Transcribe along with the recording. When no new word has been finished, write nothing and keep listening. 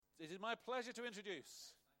It is my pleasure to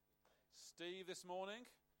introduce Steve this morning,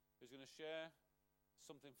 who's going to share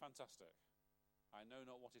something fantastic. I know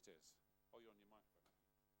not what it is. Oh, you're on your microphone.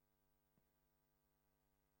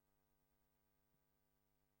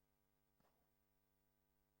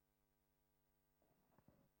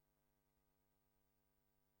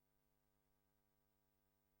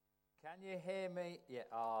 Can you hear me? Yeah.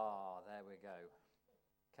 There we go.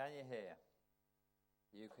 Can you hear?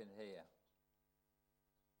 You can hear.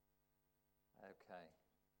 Okay.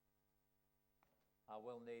 I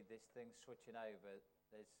will need this thing switching over.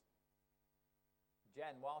 There's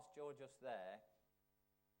Jen, whilst you're just there,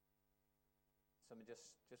 somebody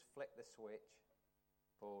just flick the switch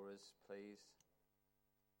for us, please.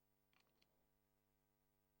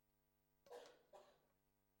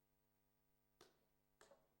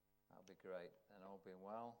 That'll be great. And all being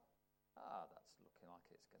well. That's looking like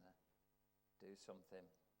it's going to do something.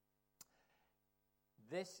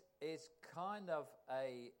 This is kind of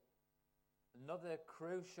another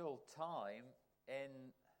crucial time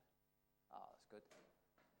in... that's good.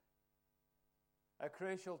 A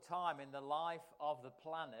crucial time in the life of the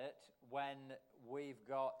planet when we've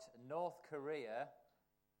got North Korea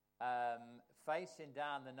facing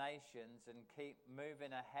down the nations and keep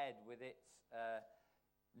moving ahead with its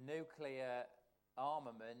nuclear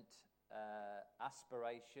armament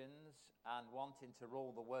aspirations and wanting to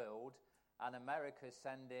rule the world, and America's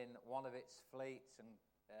sending one of its fleets and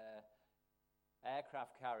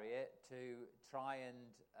aircraft carrier to try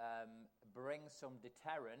and bring some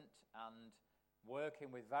deterrent, and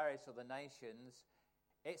working with various other nations.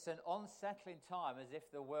 It's an unsettling time, as if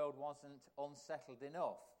the world wasn't unsettled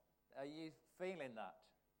enough. Are you feeling that?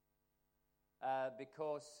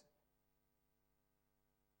 Because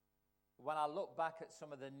when I look back at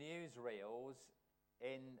some of the newsreels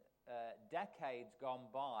in decades gone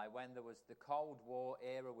by, when there was the Cold War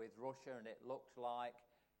era with Russia, and it looked like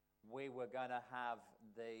we were going to have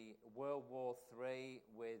the World War III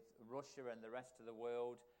with Russia and the rest of the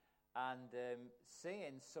world, and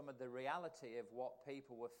seeing some of the reality of what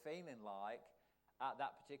people were feeling like at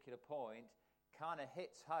that particular point kind of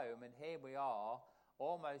hits home, and here we are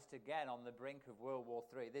almost again on the brink of World War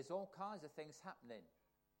III. There's all kinds of things happening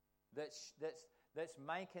that's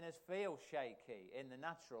making us feel shaky in the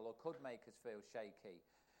natural, or could make us feel shaky.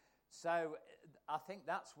 So I think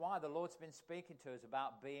that's why the Lord's been speaking to us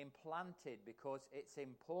about being planted, because it's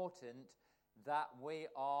important that we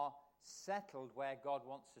are settled where God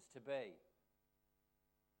wants us to be.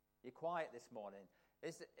 You're quiet this morning.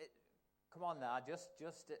 Come on now, just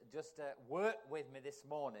work with me this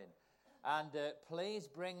morning. And please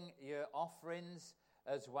bring your offerings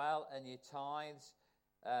as well and your tithes.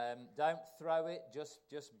 Don't throw it,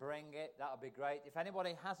 just bring it. That'll be great. If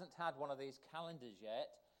anybody hasn't had one of these calendars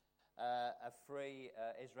yet, a free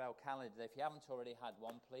Israel calendar, if you haven't already had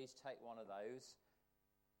one, please take one of those.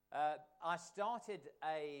 I started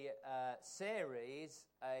a series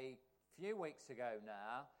a few weeks ago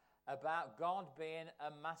now about God being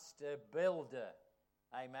a master builder.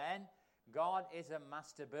 Amen? God is a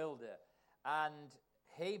master builder. And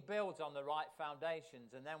He builds on the right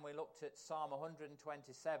foundations. And then we looked at Psalm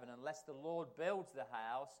 127. Unless the Lord builds the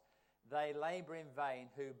house, they labor in vain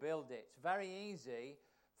who build it. It's very easy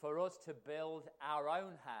for us to build our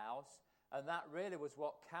own house. And that really was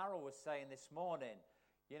what Carol was saying this morning.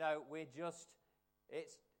 You know,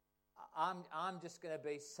 I'm just going to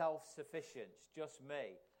be self-sufficient. It's just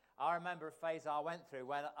me. I remember a phase I went through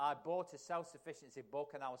when I bought a self-sufficiency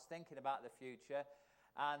book, and I was thinking about the future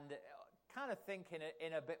and kind of thinking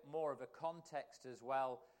in a bit more of a context as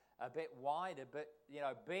well, a bit wider. But, you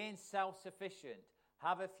know, being self-sufficient,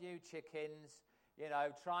 have a few chickens, you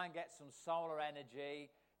know, try and get some solar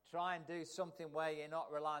energy, try and do something where you're not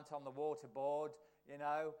reliant on the water board, you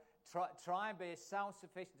know. Try and be as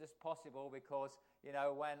self-sufficient as possible, because, you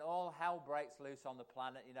know, when all hell breaks loose on the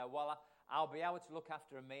planet, you know, well, I'll be able to look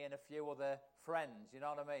after me and a few other friends, you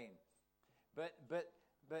know what I mean?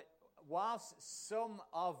 But whilst some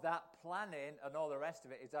of that planning and all the rest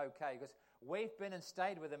of it is okay, because we've been and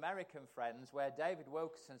stayed with American friends where David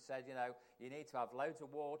Wilkerson said, you know, you need to have loads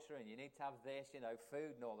of water and you need to have this, you know,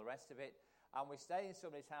 food and all the rest of it. And we stayed in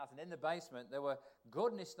somebody's house, and in the basement there were,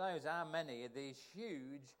 goodness knows how many of these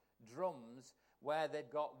huge drums where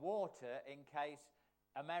they'd got water in case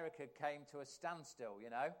America came to a standstill, you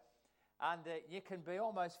know. And you can be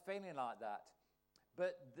almost feeling like that.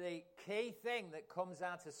 But the key thing that comes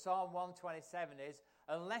out of Psalm 127 is,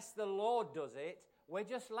 unless the Lord does it, we're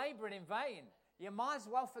just laboring in vain. You might as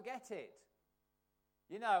well forget it.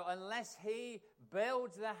 You know, unless He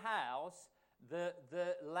builds the house, the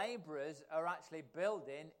laborers are actually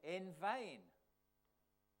building in vain.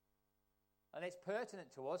 And it's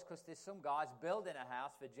pertinent to us because there's some guys building a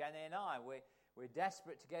house for Jenny and I. We're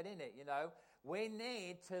desperate to get in it, you know. We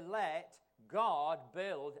need to let God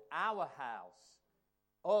build our house,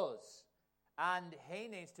 us. And he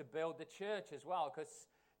needs to build the church as well, because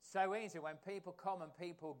it's so easy when people come and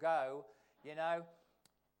people go, you know,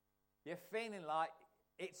 you're feeling like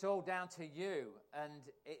it's all down to you,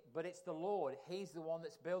 but it's the Lord. He's the one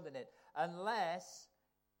that's building it. Unless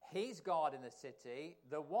he's God in the city,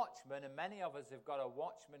 the watchman, and many of us have got a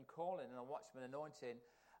watchman calling and a watchman anointing,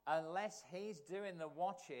 unless he's doing the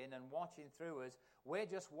watching and watching through us, we're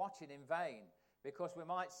just watching in vain, because we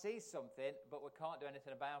might see something, but we can't do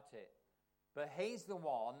anything about it. But he's the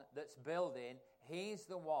one that's building, he's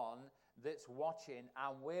the one that's watching,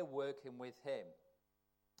 and we're working with him.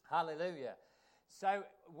 Hallelujah. So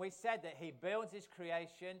we said that he builds his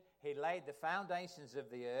creation, he laid the foundations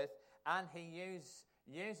of the earth, and he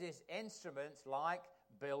uses instruments like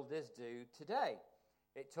builders do today.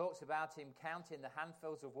 It talks about him counting the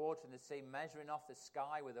handfuls of water in the sea, measuring off the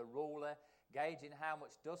sky with a ruler, gauging how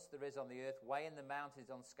much dust there is on the earth, weighing the mountains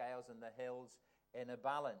on scales and the hills in a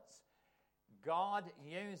balance. God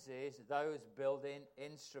uses those building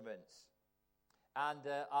instruments. And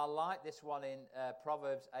I like this one in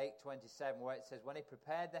Proverbs 8:27, where it says, when he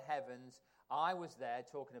prepared the heavens, I was there,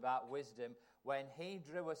 talking about wisdom, when he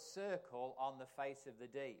drew a circle on the face of the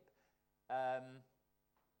deep.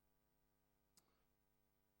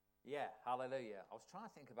 Yeah, hallelujah. I was trying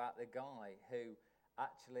to think about the guy who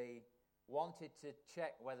actually wanted to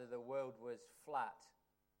check whether the world was flat.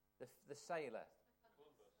 The sailor.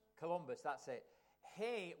 Columbus, that's it.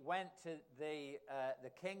 He went to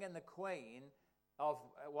the king and the queen of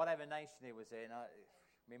whatever nation he was in.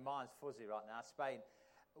 My mind's fuzzy right now, Spain.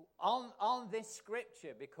 On this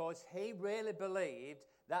scripture, because he really believed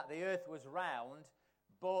that the earth was round,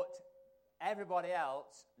 but everybody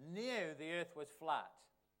else knew the earth was flat.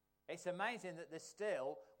 It's amazing that there's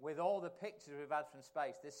still, with all the pictures we've had from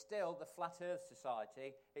space, there's still the Flat Earth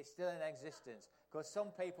Society. It's still in existence, because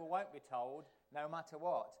some people won't be told no matter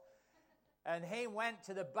what. And he went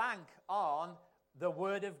to the bank on the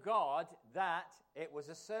Word of God that it was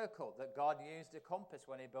a circle, that God used a compass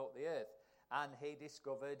when he built the earth. And he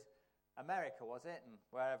discovered America, was it, and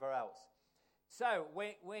wherever else. So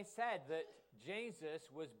we said that Jesus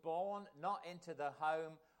was born not into the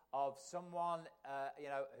home of someone,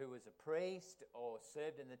 who was a priest or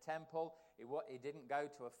served in the temple. He didn't go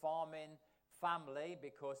to a farming family,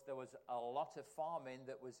 because there was a lot of farming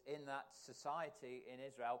that was in that society in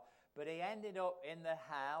Israel. But he ended up in the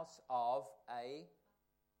house of a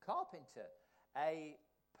carpenter, a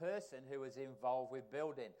person who was involved with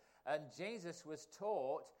building. And Jesus was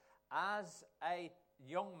taught as a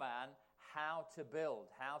young man how to build,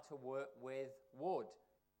 how to work with wood.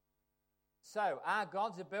 So our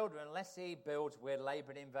God's a builder. Unless he builds, we're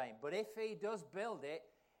laboring in vain. But if he does build it,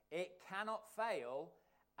 it cannot fail.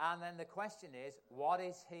 And then the question is, what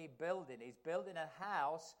is he building? He's building a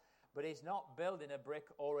house, but he's not building a brick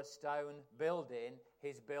or a stone building.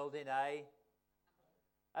 He's building a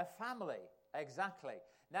family. Exactly.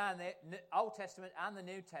 Now, in the Old Testament and the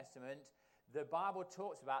New Testament, the Bible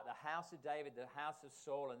talks about the house of David, the house of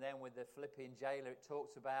Saul, and then with the Philippian jailer, it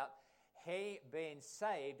talks about he being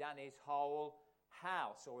saved and his whole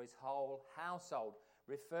house or his whole household,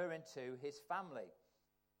 referring to his family.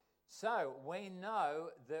 So we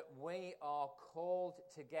know that we are called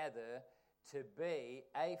together to be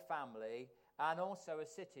a family and also a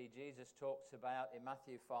city. Jesus talks about in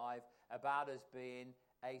Matthew 5 about us being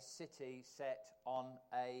a city set on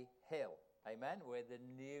a hill. Amen? We're the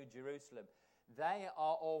New Jerusalem. They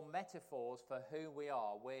are all metaphors for who we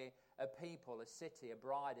are. We're a people, a city, a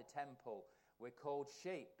bride, a temple. We're called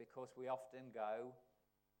sheep because we often go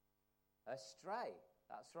astray.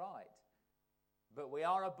 That's right. But we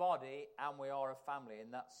are a body and we are a family,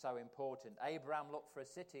 and that's so important. Abraham looked for a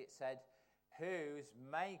city, it said, whose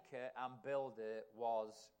maker and builder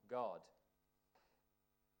was God.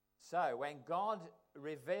 So when God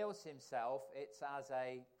reveals himself, it's as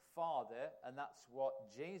a father, and that's what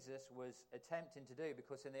Jesus was attempting to do,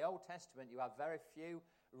 because in the Old Testament you have very few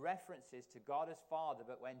references to God as Father,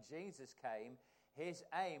 but when Jesus came, his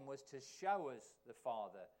aim was to show us the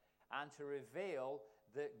Father and to reveal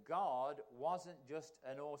that God wasn't just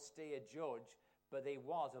an austere judge, but he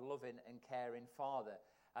was a loving and caring Father.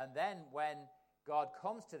 And then when God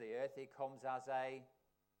comes to the earth, he comes as a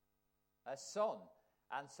son.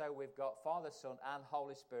 And so we've got Father, Son, and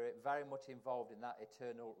Holy Spirit very much involved in that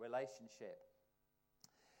eternal relationship.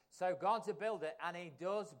 So God's a builder, and he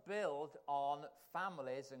does build on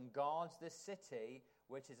families and guards the city,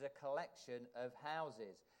 which is a collection of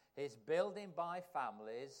houses. He's building by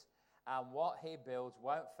families, And what he builds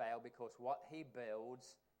won't fail, because what he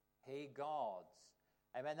builds, he guards.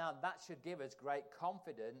 Amen. Now, that should give us great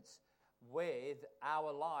confidence with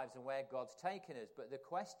our lives and where God's taken us. But the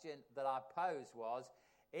question that I posed was,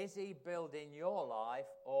 is he building your life,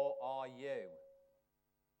 or are you?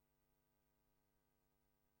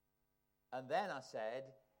 And then I said,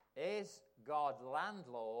 is God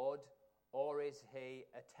landlord, or is he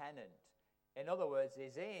a tenant? In other words,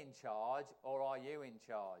 is he in charge, or are you in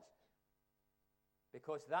charge?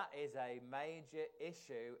 Because that is a major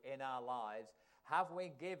issue in our lives. Have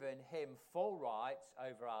we given him full rights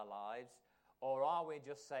over our lives, or are we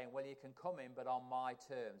just saying, well, you can come in, but on my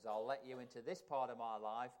terms. I'll let you into this part of my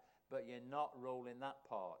life, but you're not ruling that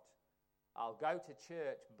part. I'll go to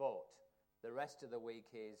church, but the rest of the week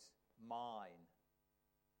is mine.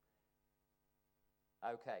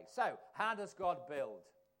 Okay, so how does God build?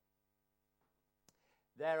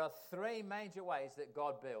 There are three major ways that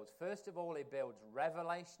God builds. First of all, he builds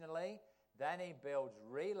revelationally, then he builds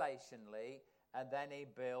relationally, and then he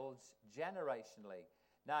builds generationally.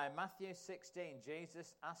 Now, in Matthew 16,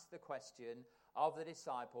 Jesus asked the question of the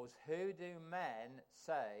disciples, who do men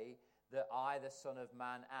say that I, the Son of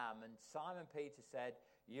Man, am? And Simon Peter said,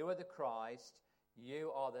 you are the Christ,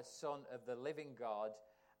 you are the Son of the living God.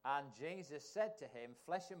 And Jesus said to him,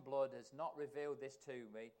 flesh and blood has not revealed this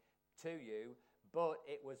to you, but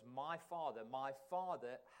it was my Father. My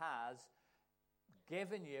Father has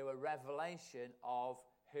given you a revelation of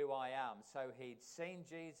who I am. So he'd seen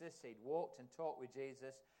Jesus, he'd walked and talked with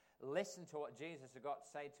Jesus, listened to what Jesus had got to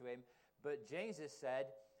say to him. But Jesus said,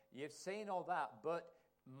 you've seen all that, but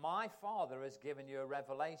my Father has given you a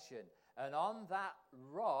revelation. And on that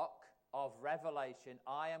rock of revelation,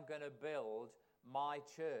 I am going to build my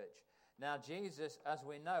church. Now, Jesus, as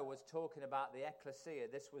we know, was talking about the ecclesia.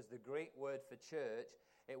 This was the Greek word for church.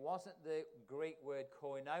 It wasn't the Greek word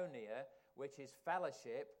koinonia, which is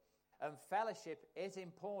fellowship. And fellowship is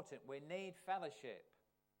important. We need fellowship.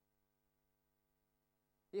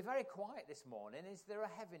 You're very quiet this morning. Is there a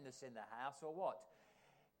heaviness in the house or what?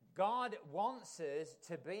 God wants us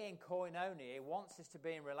to be in koinonia. He wants us to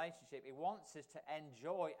be in relationship. He wants us to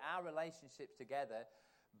enjoy our relationships together.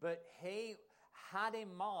 But he had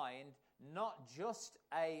in mind not just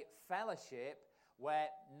a fellowship where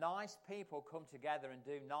nice people come together and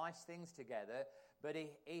do nice things together, but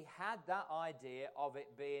he had that idea of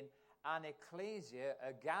it being an ecclesia,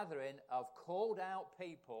 a gathering of called out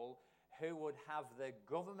people who would have the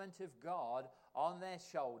government of God on their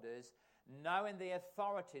shoulders, knowing the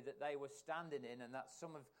authority that they were standing in. And that's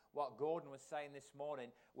some of what Gordon was saying this morning.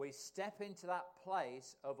 We step into that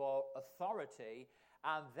place of our authority,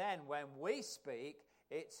 and then when we speak,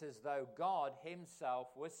 it's as though God himself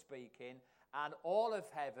was speaking, and all of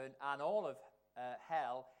heaven and all of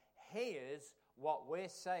hell hears what we're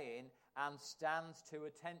saying and stands to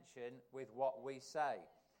attention with what we say.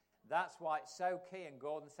 That's why it's so key, and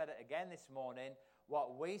Gordon said it again this morning,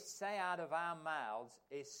 what we say out of our mouths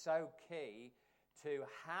is so key to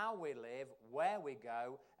how we live, where we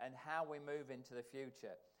go, and how we move into the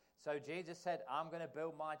future. So Jesus said, I'm going to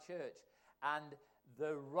build my church. And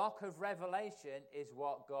the rock of revelation is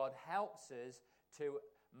what God helps us to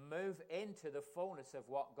move into the fullness of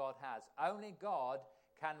what God has. Only God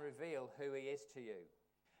can reveal who he is to you.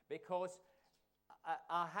 Because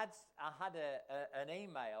I had an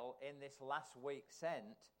email in this last week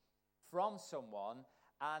sent from someone,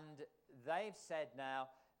 and they've said now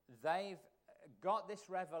they've got this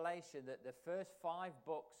revelation that the first 5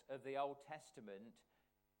 books of the Old Testament,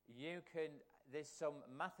 there's some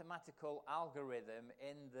mathematical algorithm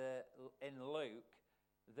in Luke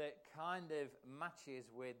that kind of matches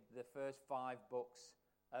with the first 5 books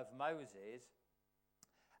of Moses.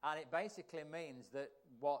 And it basically means that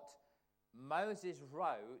what Moses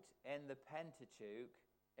wrote in the Pentateuch,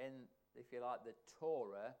 in, if you like, the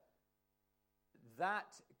Torah,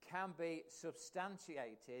 that can be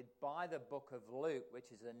substantiated by the book of Luke,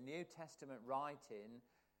 which is a New Testament writing.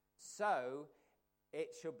 So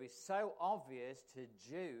it should be so obvious to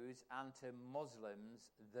Jews and to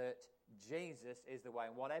Muslims that Jesus is the way.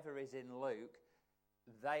 And whatever is in Luke,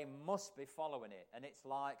 they must be following it. And it's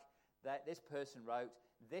like that this person wrote,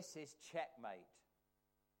 this is checkmate.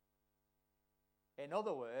 In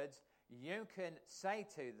other words, you can say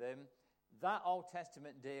to them, that Old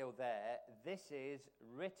Testament deal there, this is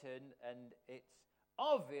written and it's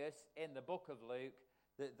obvious in the book of Luke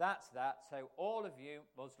that that's that. So all of you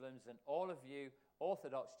Muslims and all of you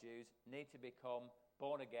Orthodox Jews need to become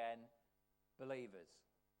born again believers.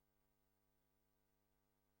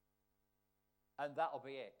 And that'll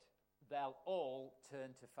be it. They'll all turn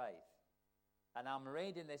to faith. And I'm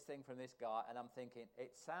reading this thing from this guy, and I'm thinking,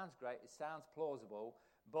 it sounds great, it sounds plausible,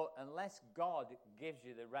 but unless God gives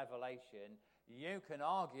you the revelation, you can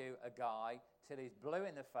argue a guy till he's blue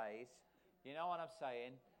in the face. You know what I'm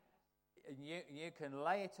saying? You can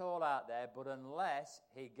lay it all out there, but unless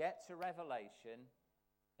he gets a revelation,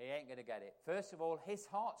 he ain't going to get it. First of all, his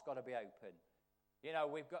heart's got to be open. You know,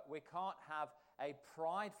 we can't have a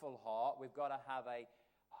prideful heart. We've got to have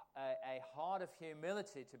a heart of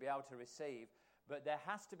humility to be able to receive. But there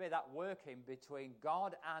has to be that working between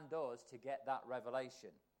God and us to get that revelation.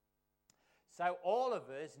 So all of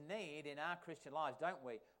us need in our Christian lives, don't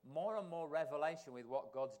we, more and more revelation with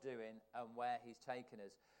what God's doing and where he's taken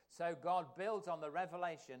us. So God builds on the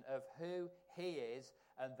revelation of who he is,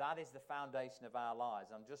 and that is the foundation of our lives.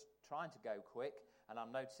 I'm just trying to go quick, and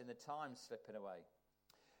I'm noticing the time slipping away.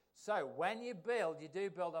 So when you build, you do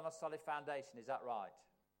build on a solid foundation. Is that right?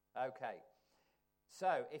 Okay.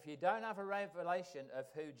 So if you don't have a revelation of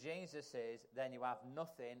who Jesus is, then you have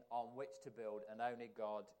nothing on which to build, and only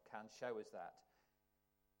God can show us that.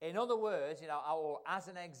 In other words, or as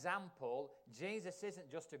an example, Jesus isn't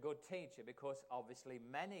just a good teacher, because obviously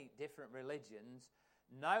many different religions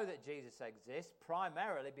know that Jesus exists,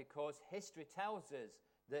 primarily because history tells us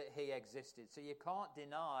that he existed. So you can't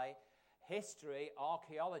deny history,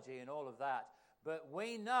 archaeology, and all of that. But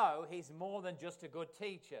we know he's more than just a good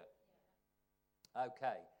teacher.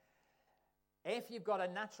 Okay. If you've got a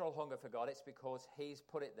natural hunger for God, it's because he's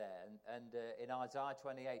put it there. And in Isaiah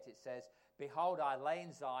 28 it says, "Behold, I lay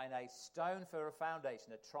in Zion a stone for a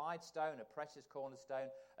foundation, a tried stone, a precious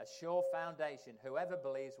cornerstone, a sure foundation. Whoever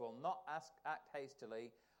believes will not act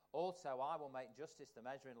hastily. Also, I will make justice the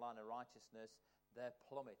measuring line of righteousness, their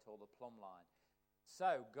plummet," or the plumb line.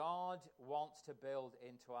 So God wants to build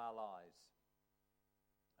into our lives.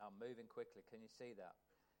 I'm moving quickly. Can you see that?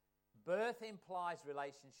 Birth implies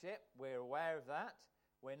relationship. We're aware of that.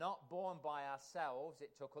 We're not born by ourselves.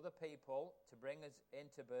 It took other people to bring us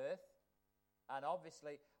into birth. And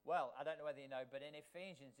obviously, well, I don't know whether you know, but in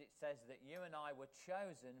Ephesians it says that you and I were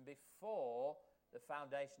chosen before the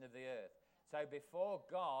foundation of the earth. So before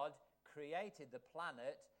God created the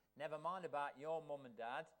planet, never mind about your mum and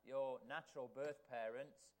dad, your natural birth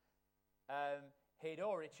parents, he'd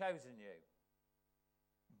already chosen you.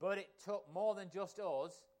 But it took more than just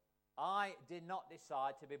us. I did not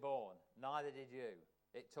decide to be born. Neither did you.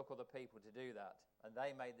 It took other people to do that. And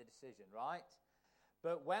they made the decision, right?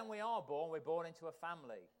 But when we are born, we're born into a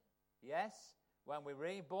family. Yes? When we're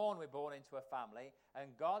reborn, we're born into a family.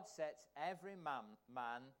 And God sets every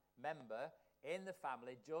member in the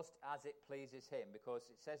family just as it pleases him. Because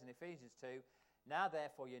it says in Ephesians 2, "Now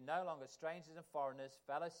therefore you're no longer strangers and foreigners,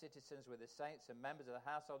 fellow citizens with the saints and members of the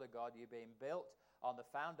household of God. You're being built on the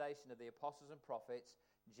foundation of the apostles and prophets,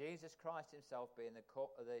 Jesus Christ himself being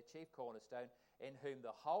the chief cornerstone, in whom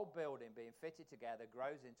the whole building being fitted together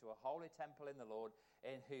grows into a holy temple in the Lord,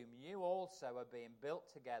 in whom you also are being built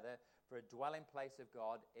together for a dwelling place of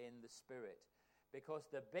God in the Spirit." Because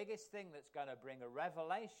the biggest thing that's going to bring a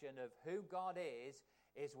revelation of who God is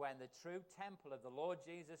when the true temple of the Lord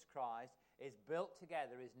Jesus Christ is built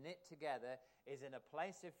together, is knit together, is in a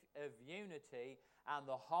place of unity, and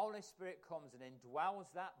the Holy Spirit comes and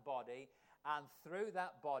indwells that body, and through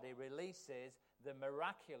that body releases the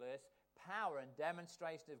miraculous power and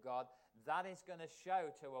demonstration of God. That is going to show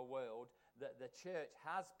to a world that the church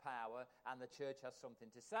has power and the church has something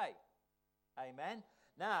to say. Amen?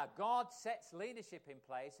 Now, God sets leadership in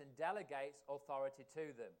place and delegates authority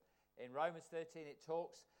to them. In Romans 13 it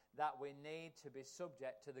talks that we need to be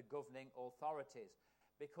subject to the governing authorities,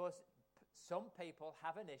 because some people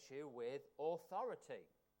have an issue with authority.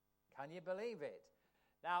 Can you believe it?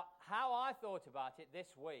 Now, how I thought about it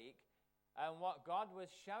this week, and what God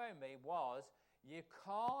was showing me was, you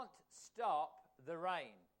can't stop the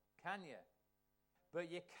rain, can you? But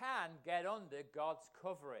you can get under God's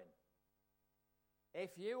covering.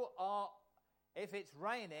 If it's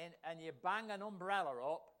raining and you bang an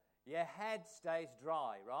umbrella up, your head stays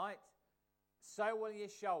dry, right? So will your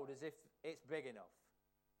shoulders if it's big enough.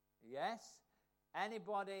 Yes?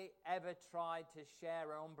 Anybody ever tried to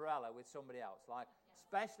share an umbrella with somebody else? Like,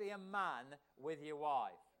 especially a man with your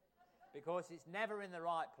wife. Because it's never in the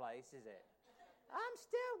right place, is it? I'm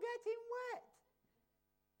still getting wet.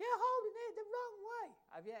 You're holding it the wrong way.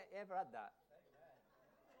 Have you ever had that?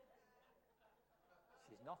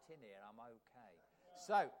 She's not in here, I'm okay.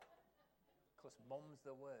 So, because mum's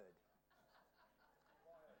the word.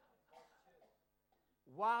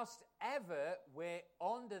 Whilst ever we're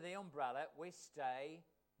under the umbrella, we stay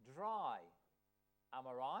dry. Am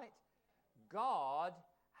I right? God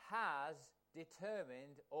has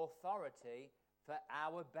determined authority for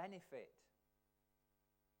our benefit.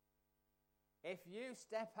 If you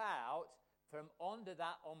step out from under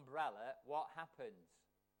that umbrella, what happens?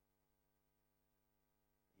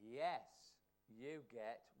 Yes, you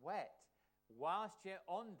get wet. Whilst you're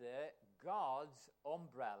under God's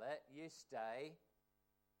umbrella, you stay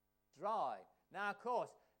dry. Now, of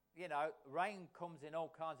course, rain comes in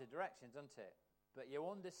all kinds of directions, doesn't it? But you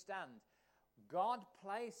understand, God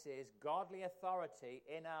places godly authority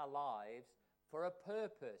in our lives for a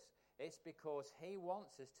purpose. It's because he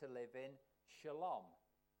wants us to live in shalom,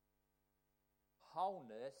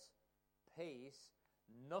 wholeness, peace,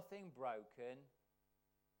 nothing broken,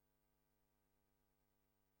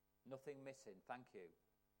 nothing missing. Thank you.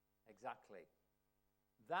 Exactly.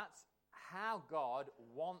 That's how God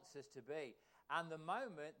wants us to be. And the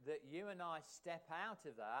moment that you and I step out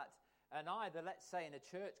of that, and either, let's say in a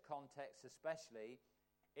church context especially,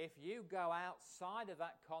 if you go outside of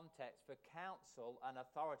that context for counsel and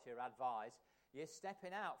authority or advice, you're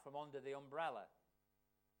stepping out from under the umbrella.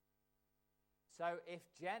 So if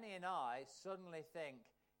Jenny and I suddenly think,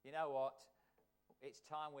 you know what, it's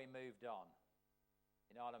time we moved on,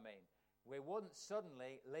 you know what I mean? We wouldn't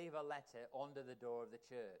suddenly leave a letter under the door of the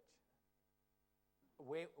church.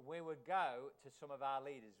 We would go to some of our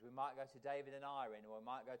leaders. We might go to David and Irene, or we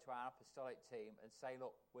might go to our apostolic team and say,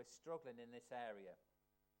 look, we're struggling in this area,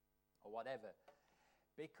 or whatever.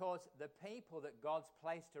 Because the people that God's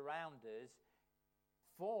placed around us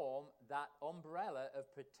form that umbrella of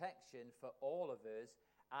protection for all of us.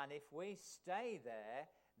 And if we stay there,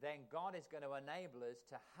 then God is going to enable us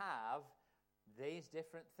to have these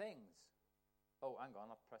different things. Oh, hang on,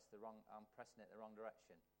 I'm pressing it the wrong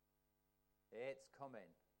direction. It's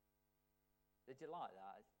coming. Did you like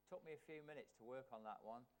that? It took me a few minutes to work on that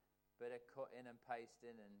one. Bit of cutting and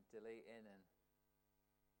pasting and deleting, and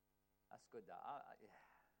that's good. Yeah.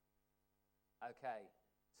 Okay.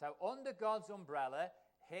 So under God's umbrella,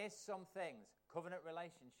 here's some things. Covenant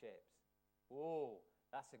relationships. Oh,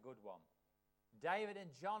 that's a good one. David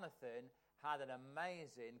and Jonathan had an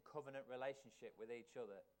amazing covenant relationship with each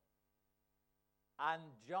other. And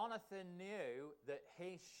Jonathan knew that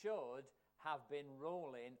he should have been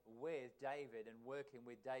ruling with David and working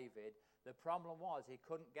with David. The problem was he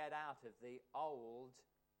couldn't get out of the old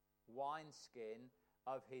wineskin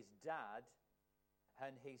of his dad,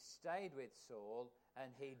 and he stayed with Saul, and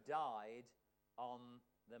he died on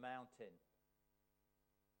the mountain.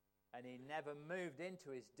 And he never moved into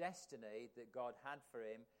his destiny that God had for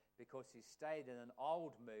him because he stayed in an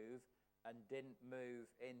old move and didn't move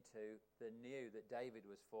into the new that David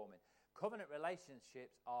was forming. Covenant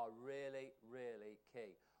relationships are really, really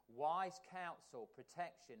key. Wise counsel,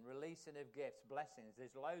 protection, releasing of gifts, blessings.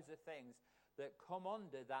 There's loads of things that come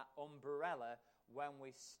under that umbrella when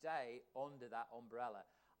we stay under that umbrella.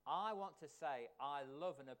 I want to say I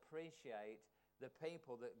love and appreciate the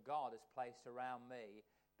people that God has placed around me,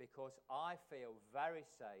 because I feel very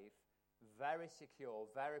safe, very secure,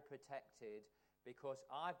 very protected, because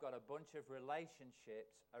I've got a bunch of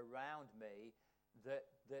relationships around me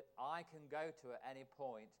that I can go to at any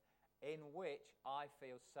point in which I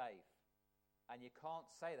feel safe. And you can't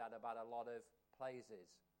say that about a lot of places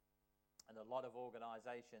and a lot of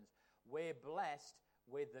organizations. We're blessed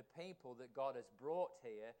with the people that God has brought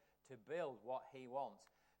here to build what he wants.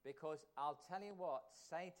 Because I'll tell you what,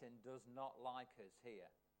 Satan does not like us here.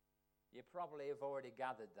 You probably have already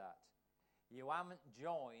gathered that. You haven't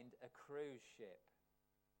joined a cruise ship.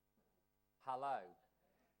 Hello.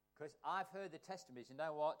 Because I've heard the testimonies. You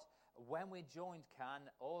know what? When we joined Cannes,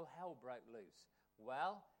 all hell broke loose.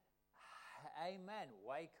 Well, amen.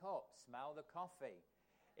 Wake up. Smell the coffee.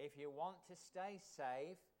 If you want to stay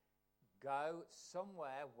safe, go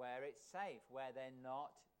somewhere where it's safe, where they're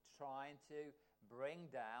not trying to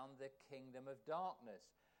bring down the kingdom of darkness.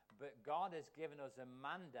 But God has given us a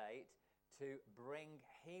mandate to bring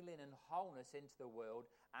healing and wholeness into the world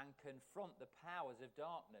and confront the powers of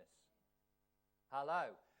darkness.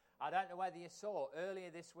 Hello. I don't know whether you saw,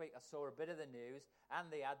 earlier this week I saw a bit of the news,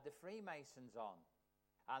 and they had the Freemasons on.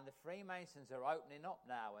 And the Freemasons are opening up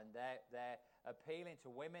now, and they're appealing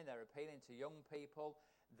to women, they're appealing to young people.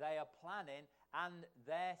 They are planning, and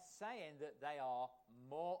they're saying that they are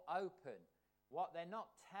more open. What they're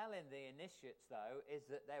not telling the initiates, though, is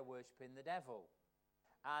that they're worshipping the devil.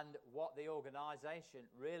 And what the organization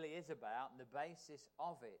really is about and the basis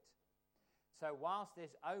of it. So whilst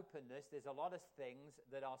there's openness, there's a lot of things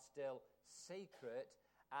that are still secret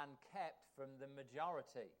and kept from the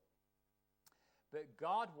majority. But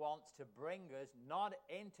God wants to bring us not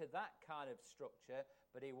into that kind of structure,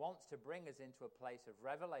 but he wants to bring us into a place of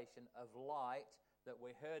revelation, of light that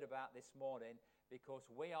we heard about this morning, because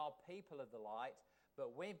we are people of the light,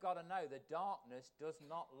 But we've got to know the darkness does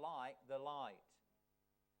not like the light.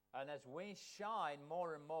 And as we shine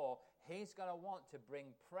more and more, he's going to want to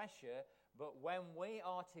bring pressure. But when we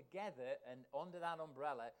are together and under that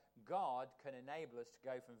umbrella, God can enable us to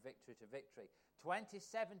go from victory to victory.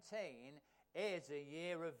 2017 is a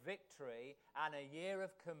year of victory and a year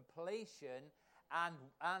of completion, and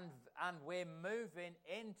we're moving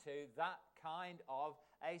into that kind of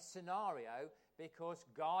a scenario because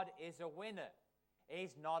God is a winner.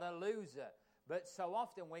 He's not a loser. But so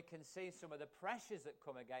often we can see some of the pressures that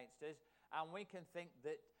come against us, and we can think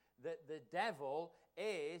that the devil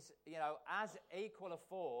is, as equal a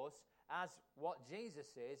force as what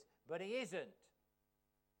Jesus is, but he isn't.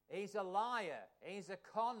 He's a liar. He's a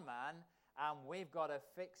con man, and we've got to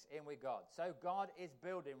fix in with God. So God is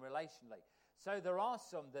building relationally. So there are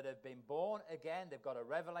some that have been born again. They've got a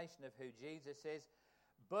revelation of who Jesus is,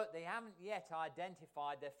 but they haven't yet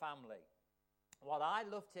identified their family. What I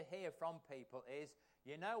love to hear from people is,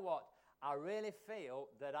 you know what? I really feel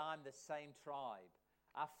that I'm the same tribe.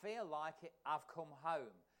 I feel like I've come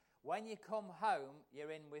home. When you come home,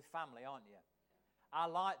 you're in with family, aren't you? I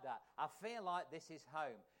like that. I feel like this is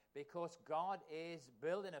home because God is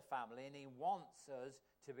building a family and he wants us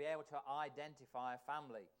to be able to identify a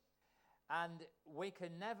family. And we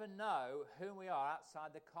can never know who we are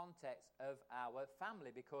outside the context of our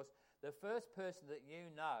family, because the first person that you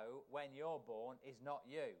know when you're born is not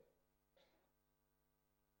you.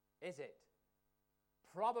 Is it?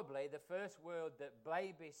 Probably the first word that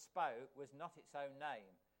baby spoke was not its own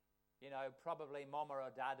name. Probably mama or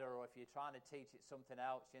dada, or if you're trying to teach it something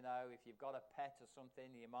else, if you've got a pet or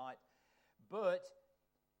something, you might. But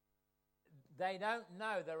they don't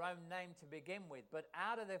know their own name to begin with. But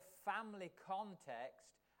out of the family context,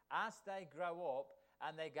 as they grow up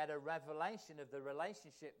and they get a revelation of the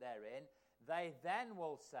relationship they're in, they then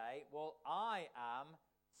will say, well, I am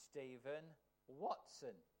Stephen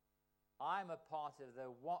Watson. I'm a part of the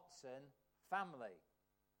Watson family.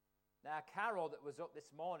 Now, Carol, that was up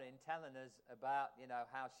this morning telling us about,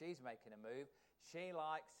 how she's making a move, she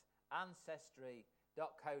likes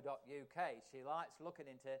Ancestry.co.uk. She likes looking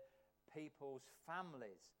into people's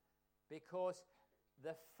families because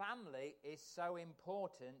the family is so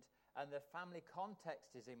important and the family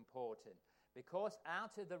context is important, because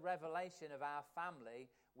out of the revelation of our family,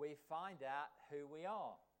 we find out who we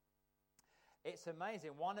are. It's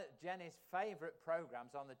amazing. One of Jenny's favourite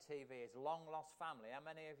programs on the TV is Long Lost Family. How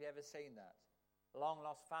many of you ever seen that? Long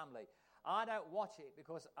Lost Family. I don't watch it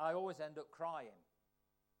because I always end up crying.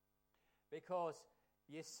 Because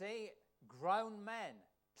you see grown men,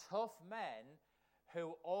 tough men,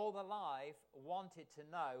 who all their life wanted to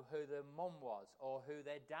know who their mum was or who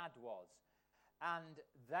their dad was. And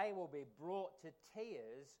they will be brought to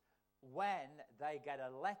tears when they get a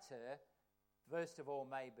letter, first of all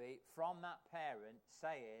maybe, from that parent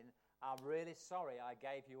saying, I'm really sorry I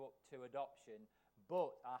gave you up to adoption,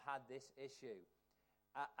 but I had this issue.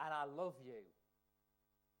 And I love you.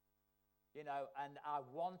 And I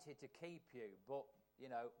wanted to keep you, but,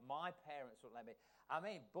 my parents wouldn't let me. I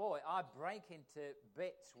mean, boy, I break into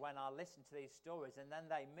bits when I listen to these stories, and then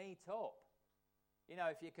they meet up.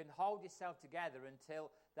 If you can hold yourself together until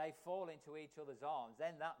they fall into each other's arms,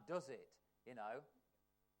 then that does it,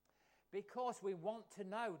 Because we want to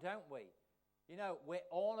know, don't we?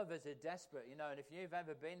 All of us are desperate, and if you've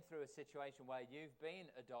ever been through a situation where you've been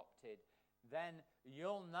adopted, then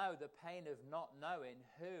you'll know the pain of not knowing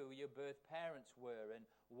who your birth parents were and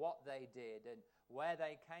what they did and where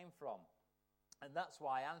they came from. And that's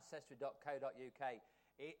why Ancestry.co.uk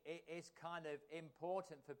it is kind of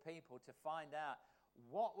important for people to find out,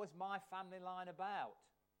 what was my family line about?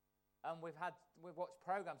 And we've watched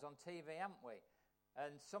programs on TV, haven't we?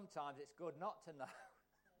 And sometimes it's good not to know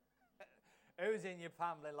who's in your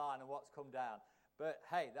family line and what's come down. But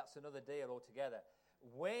hey, that's another deal altogether.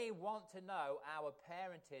 We want to know our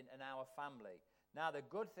parenting and our family. Now, the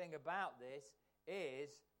good thing about this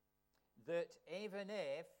is that even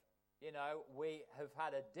if, we have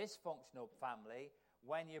had a dysfunctional family,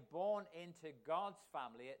 when you're born into God's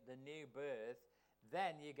family at the new birth,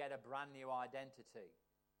 then you get a brand new identity.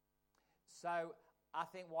 So I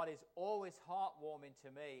think what is always heartwarming to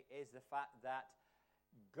me is the fact that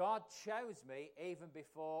God chose me even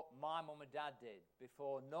before my mum and dad did.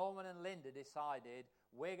 Before Norman and Linda decided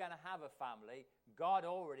we're going to have a family, God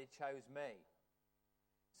already chose me.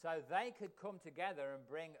 So they could come together and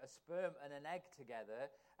bring a sperm and an egg together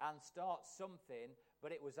and start something,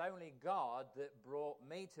 but it was only God that brought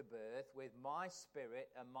me to birth with my spirit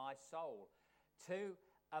and my soul.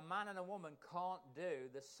 A man and a woman can't do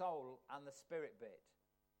the soul and the spirit bit.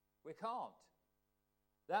 We can't.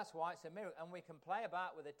 That's why it's a miracle. And we can play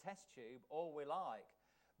about with a test tube all we like,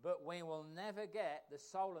 but we will never get the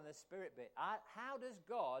soul and the spirit bit. How does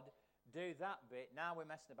God do that bit? Now we're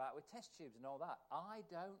messing about with test tubes and all that. I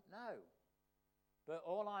don't know. But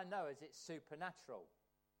all I know is it's supernatural.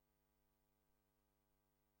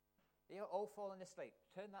 You're all falling asleep.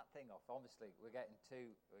 Turn that thing off. Obviously, we're getting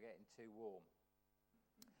too warm.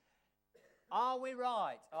 Are we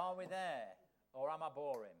right? Are we there? Or am I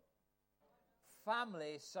boring?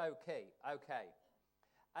 Family is so key. Okay.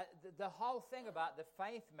 The whole thing about the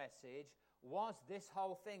faith message was this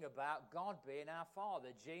whole thing about God being our Father,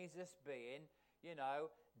 Jesus being,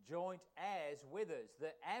 joint heirs with us,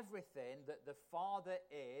 that everything that the Father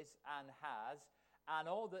is and has, and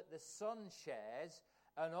all that the Son shares,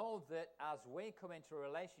 and all that as we come into a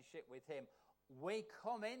relationship with Him, we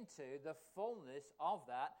come into the fullness of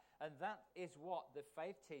that, and that is what the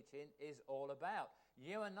faith teaching is all about.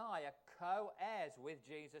 You and I are co-heirs with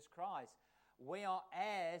Jesus Christ. We are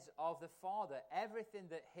heirs of the Father. Everything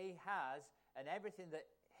that He has and everything that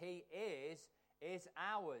He is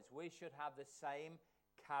ours. We should have the same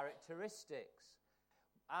characteristics.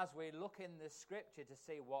 As we look in the Scripture to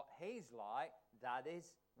see what He's like, that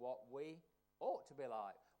is what we ought to be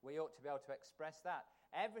like. We ought to be able to express that.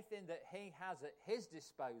 Everything that He has at His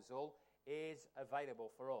disposal is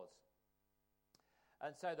available for us.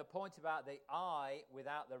 And so the point about the eye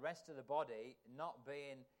without the rest of the body not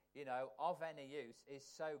being, of any use is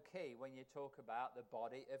so key when you talk about the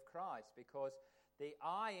body of Christ, because the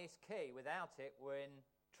eye is key. Without it, we're in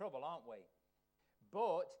trouble, aren't we?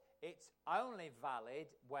 But it's only valid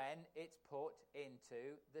when it's put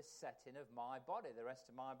into the setting of my body, the rest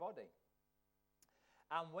of my body.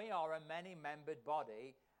 And we are a many-membered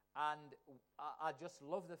body, and I just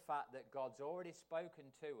love the fact that God's already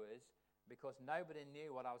spoken to us, because nobody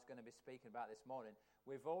knew what I was going to be speaking about this morning.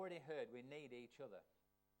 We've already heard we need each other.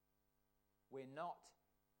 We're not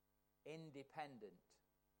independent.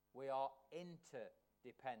 We are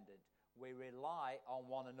interdependent. We rely on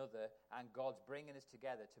one another, and God's bringing us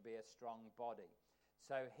together to be a strong body.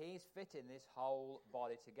 So He's fitting this whole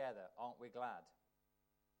body together. Aren't we glad?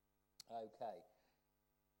 Okay.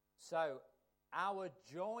 So our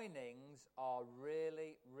joinings are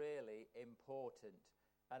really, really important.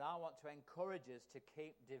 And I want to encourage us to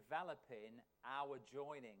keep developing our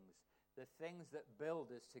joinings, the things that build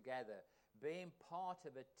us together. Being part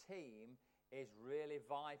of a team is really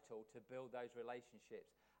vital to build those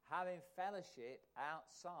relationships. Having fellowship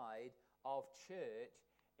outside of church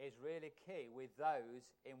is really key with those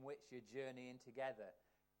in which you're journeying together.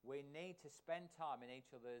 We need to spend time in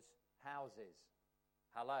each other's houses.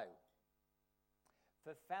 Hello.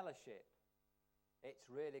 For fellowship, it's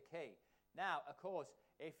really key. Now, of course,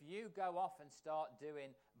 if you go off and start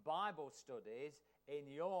doing Bible studies in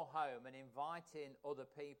your home and inviting other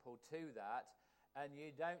people to that, and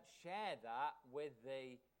you don't share that with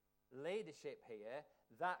the leadership here,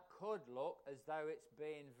 that could look as though it's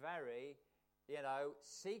being very,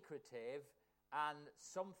 secretive, and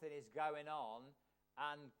something is going on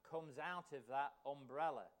and comes out of that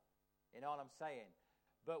umbrella. You know what I'm saying?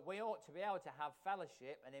 But we ought to be able to have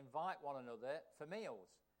fellowship and invite one another for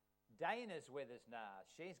meals. Dana's with us now.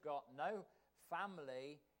 She's got no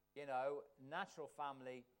family, natural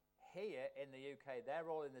family here in the UK. They're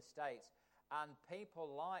all in the States. And people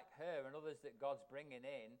like her and others that God's bringing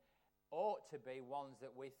in ought to be ones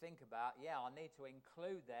that we think about, I need to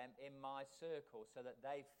include them in my circle so that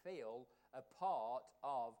they feel a part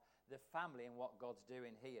of the family and what God's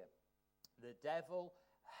doing here. The devil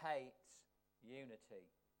hates unity.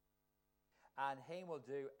 And he will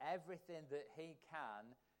do everything that he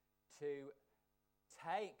can to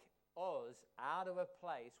take us out of a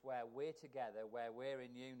place where we're together, where we're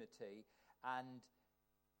in unity, and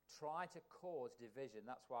try to cause division.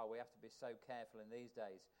 That's why we have to be so careful in these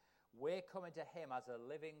days. We're coming to him as a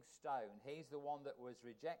living stone. He's the one that was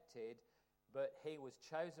rejected, but he was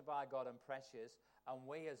chosen by God and precious, and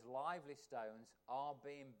we as lively stones are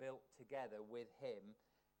being built together with him,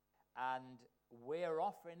 and we're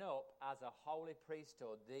offering up as a holy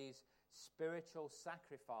priesthood these spiritual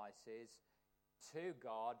sacrifices to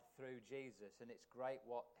God through Jesus, and it's great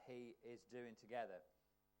what he is doing together.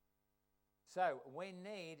 So we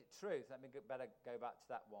need truth. Let me better go back to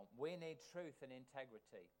that one. We need truth and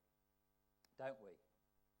integrity, don't we?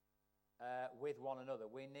 With one another.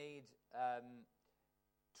 We need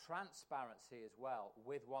transparency as well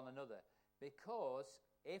with one another, because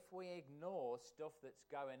if we ignore stuff that's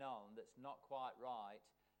going on that's not quite right,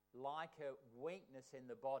 like a weakness in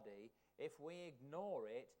the body, if we ignore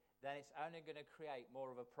it, then it's only going to create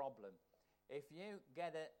more of a problem. If you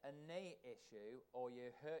get a knee issue or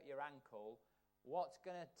you hurt your ankle, what's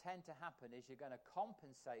going to tend to happen is you're going to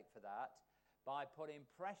compensate for that by putting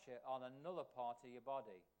pressure on another part of your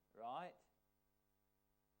body, right?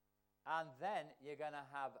 And then you're going to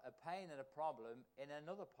have a pain and a problem in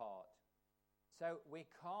another part. So we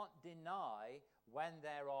can't deny when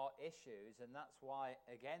there are issues, and that's why,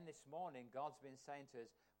 again, this morning, God's been saying to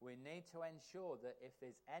us, we need to ensure that if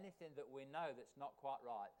there's anything that we know that's not quite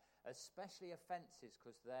right, especially offenses,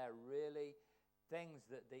 because they're really things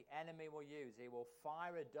that the enemy will use. He will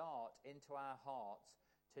fire a dart into our hearts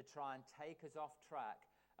to try and take us off track,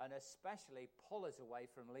 and especially pull us away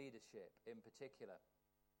from leadership in particular.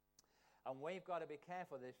 And we've got to be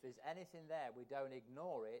careful that if there's anything there, we don't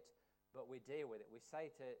ignore it, but we deal with it. We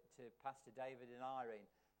say to Pastor David and Irene,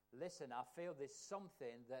 listen, I feel there's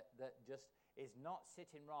something that just is not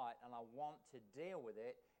sitting right, and I want to deal with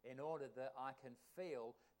it in order that I can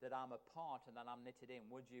feel that I'm a part and that I'm knitted in.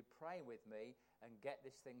 Would you pray with me and get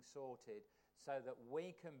this thing sorted so that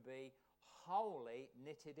we can be wholly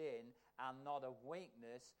knitted in and not a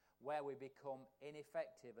weakness where we become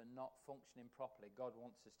ineffective and not functioning properly? God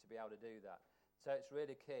wants us to be able to do that. So it's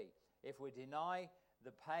really key. If we deny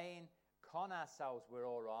the pain, con ourselves we're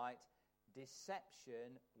all right,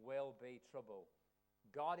 deception will be trouble.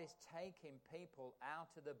 God is taking people out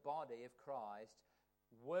of the body of Christ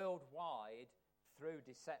worldwide through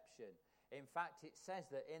deception. In fact, it says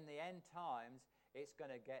that in the end times, it's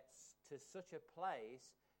going to get to such a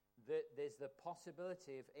place that there's the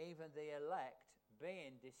possibility of even the elect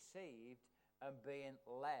being deceived and being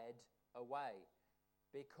led away,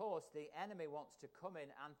 because the enemy wants to come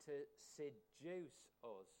in and to seduce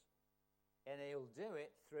us, and he'll do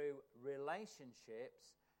it through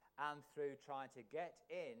relationships and through trying to get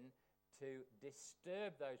in to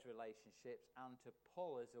disturb those relationships and to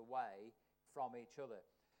pull us away from each other.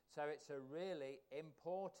 So it's a really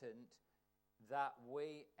important that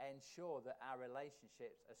we ensure that our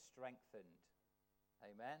relationships are strengthened.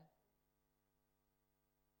 Amen?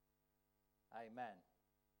 Amen.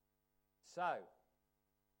 So,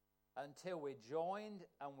 until we're joined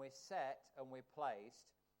and we're set and we're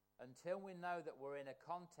placed, until we know that we're in a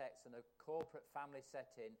context and a corporate family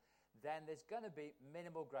setting, then there's going to be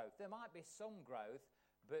minimal growth. There might be some growth,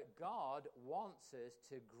 but God wants us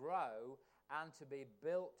to grow and to be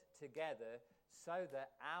built together so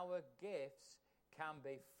that our gifts can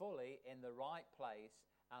be fully in the right place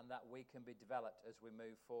and that we can be developed as we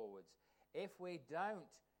move forwards. If we don't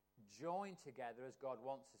join together as God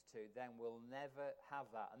wants us to, then we'll never have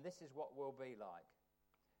that. And this is what we'll be like.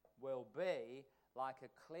 We'll be like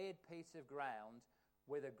a cleared piece of ground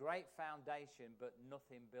with a great foundation but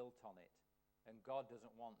nothing built on it. And God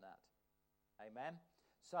doesn't want that. Amen?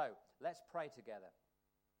 So, let's pray together.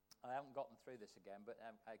 I haven't gotten through this again, but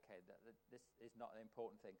okay, this is not an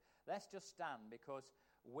important thing. Let's just stand, because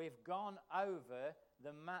we've gone over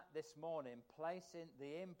the mat this morning, placing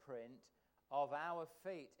the imprint of our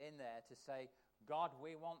feet in there to say, God,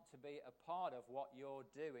 we want to be a part of what you're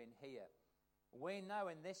doing here. We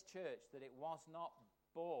know in this church that it was not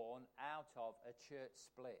born out of a church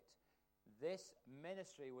split. This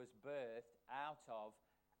ministry was birthed out of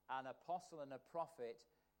an apostle and a prophet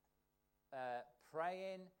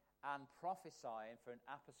praying and prophesying for an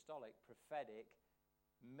apostolic, prophetic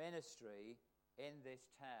ministry in this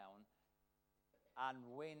town. And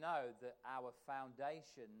we know that our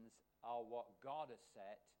foundations are what God has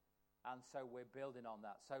set, and so we're building on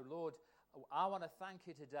that. So, Lord, I want to thank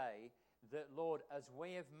you today that, Lord, as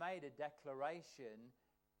we have made a declaration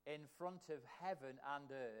in front of heaven and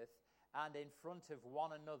earth and in front of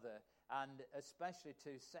one another, and especially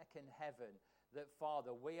to second heaven, that,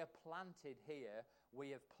 Father, we are planted here, we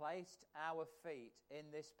have placed our feet in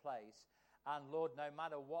this place, and, Lord, no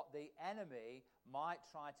matter what the enemy might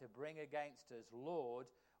try to bring against us, Lord,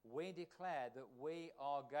 we declare that we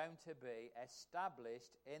are going to be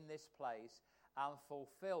established in this place and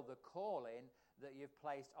fulfill the calling that you've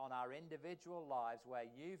placed on our individual lives, where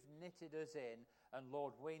you've knitted us in. And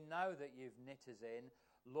Lord, we know that you've knit us in.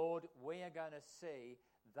 Lord, we are going to see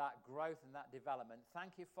that growth and that development.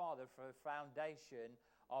 Thank you, Father, for a foundation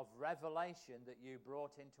of revelation that you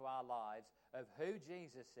brought into our lives of who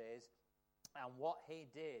Jesus is and what he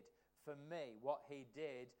did for me, what he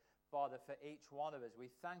did, Father, for each one of us. We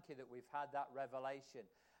thank you that we've had that revelation.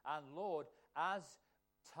 And Lord, as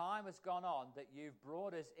time has gone on, that you've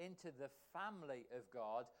brought us into the family of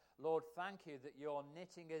God, Lord, thank you that you're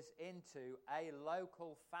knitting us into a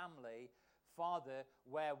local family, Father,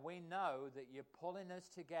 where we know that you're pulling us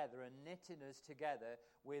together and knitting us together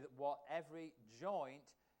with what every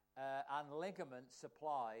joint and ligament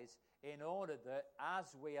supplies, in order that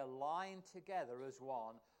as we align together as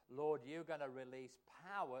one, Lord, you're going to release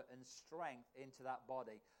power and strength into that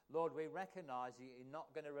body. Lord, we recognize you're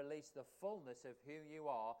not going to release the fullness of who you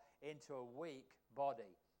are into a weak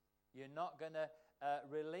body. You're not going to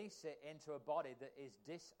release it into a body that is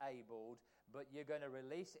disabled, but you're going to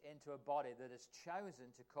release it into a body that has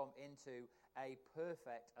chosen to come into a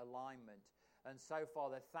perfect alignment. And so,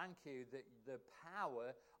 Father, thank you that the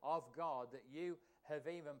power of God that you have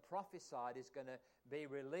even prophesied is going to be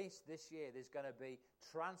released this year. There's going to be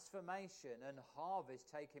transformation and harvest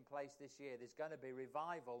taking place this year. There's going to be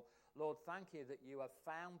revival. Lord, thank you that you have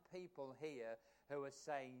found people here who are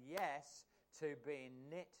saying yes to being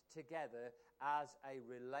knit together as a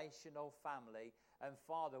relational family. And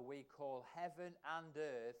Father, we call heaven and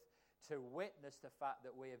earth to witness the fact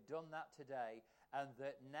that we have done that today, and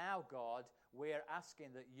that now, God, we are asking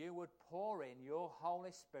that you would pour in your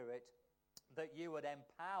Holy Spirit, that you would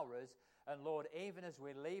empower us. And Lord, even as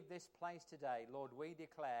we leave this place today, Lord, we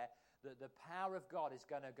declare that the power of God is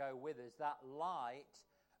going to go with us, that light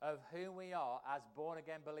of who we are as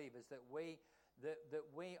born-again believers, that we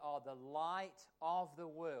are the light of the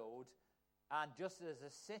world. And just as a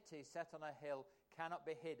city set on a hill cannot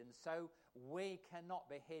be hidden, so we cannot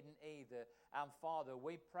be hidden either. And Father,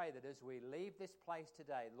 we pray that as we leave this place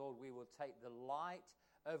today, Lord, we will take the light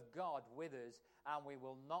of God with us, and we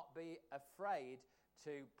will not be afraid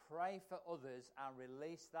to pray for others and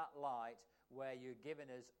release that light where you're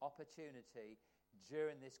giving us opportunity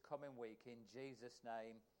during this coming week. In Jesus'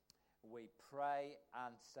 name we pray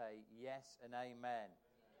and say yes and amen.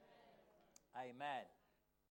 Amen. Amen.